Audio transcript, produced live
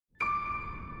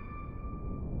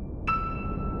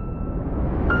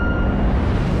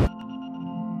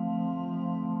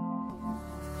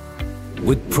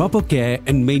With proper care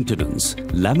and maintenance,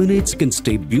 laminates can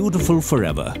stay beautiful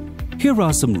forever. Here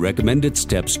are some recommended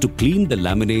steps to clean the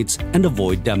laminates and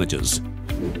avoid damages.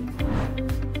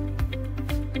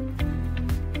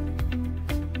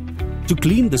 To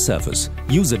clean the surface,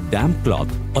 use a damp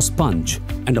cloth or sponge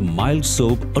and a mild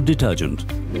soap or detergent.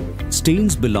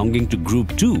 Stains belonging to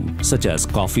Group 2, such as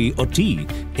coffee or tea,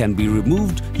 can be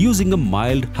removed using a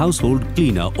mild household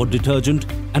cleaner or detergent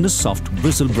and a soft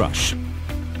bristle brush.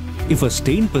 If a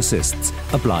stain persists,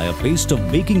 apply a paste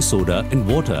of baking soda and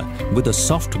water with a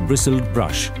soft bristled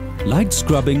brush. Light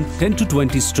scrubbing 10 to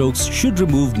 20 strokes should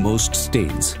remove most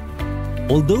stains.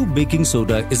 Although baking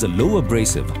soda is a low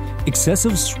abrasive,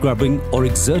 excessive scrubbing or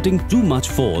exerting too much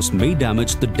force may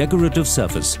damage the decorative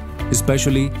surface,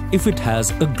 especially if it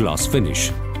has a gloss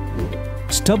finish.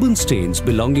 Stubborn stains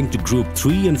belonging to Group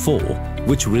 3 and 4,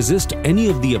 which resist any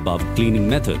of the above cleaning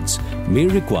methods, may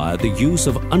require the use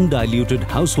of undiluted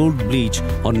household bleach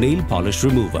or nail polish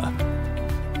remover.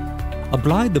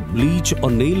 Apply the bleach or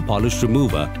nail polish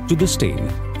remover to the stain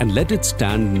and let it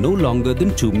stand no longer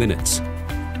than 2 minutes.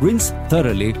 Rinse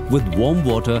thoroughly with warm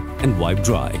water and wipe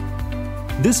dry.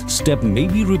 This step may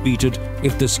be repeated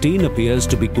if the stain appears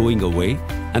to be going away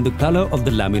and the color of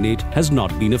the laminate has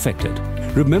not been affected.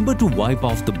 Remember to wipe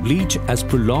off the bleach, as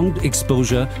prolonged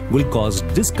exposure will cause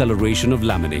discoloration of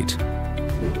laminate.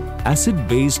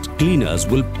 Acid-based cleaners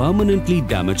will permanently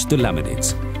damage the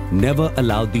laminates. Never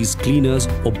allow these cleaners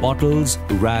or bottles,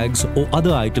 rags or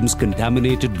other items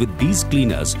contaminated with these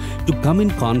cleaners to come in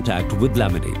contact with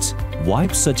laminates.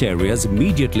 Wipe such areas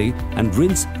immediately and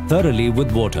rinse thoroughly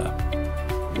with water.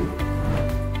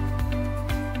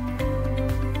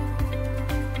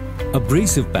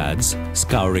 Abrasive pads,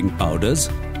 scouring powders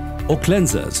or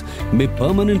cleansers may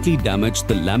permanently damage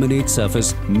the laminate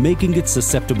surface, making it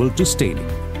susceptible to staining.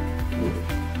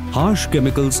 Harsh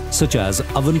chemicals such as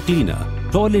oven cleaner,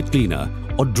 toilet cleaner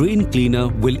or drain cleaner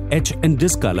will etch and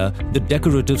discolor the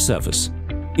decorative surface.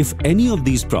 If any of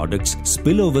these products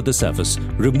spill over the surface,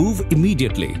 remove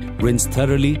immediately, rinse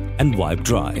thoroughly and wipe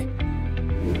dry.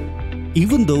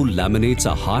 Even though laminates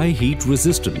are high heat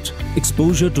resistant,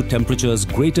 exposure to temperatures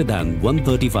greater than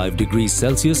 135 degrees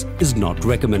Celsius is not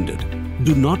recommended.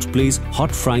 Do not place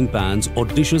hot frying pans or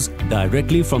dishes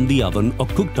directly from the oven or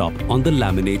cooktop on the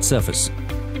laminate surface.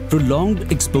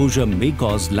 Prolonged exposure may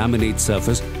cause laminate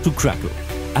surface to crackle.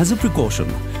 As a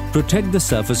precaution, protect the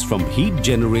surface from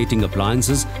heat-generating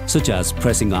appliances such as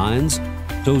pressing irons,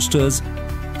 toasters,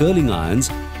 curling irons,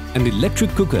 and electric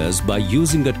cookers by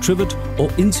using a trivet or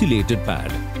insulated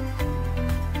pad.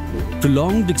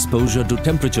 Prolonged exposure to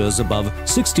temperatures above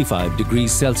 65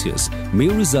 degrees Celsius may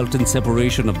result in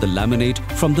separation of the laminate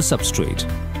from the substrate.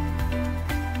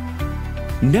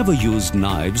 Never use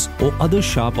knives or other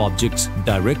sharp objects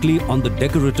directly on the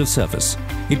decorative surface.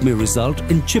 It may result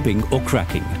in chipping or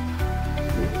cracking.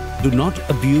 Do not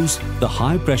abuse the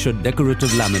high-pressure decorative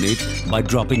laminate by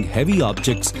dropping heavy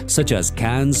objects such as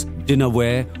cans,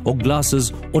 dinnerware or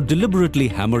glasses, or deliberately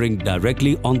hammering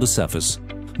directly on the surface.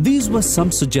 These were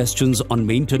some suggestions on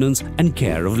maintenance and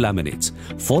care of laminates.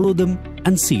 Follow them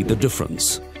and see the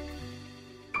difference.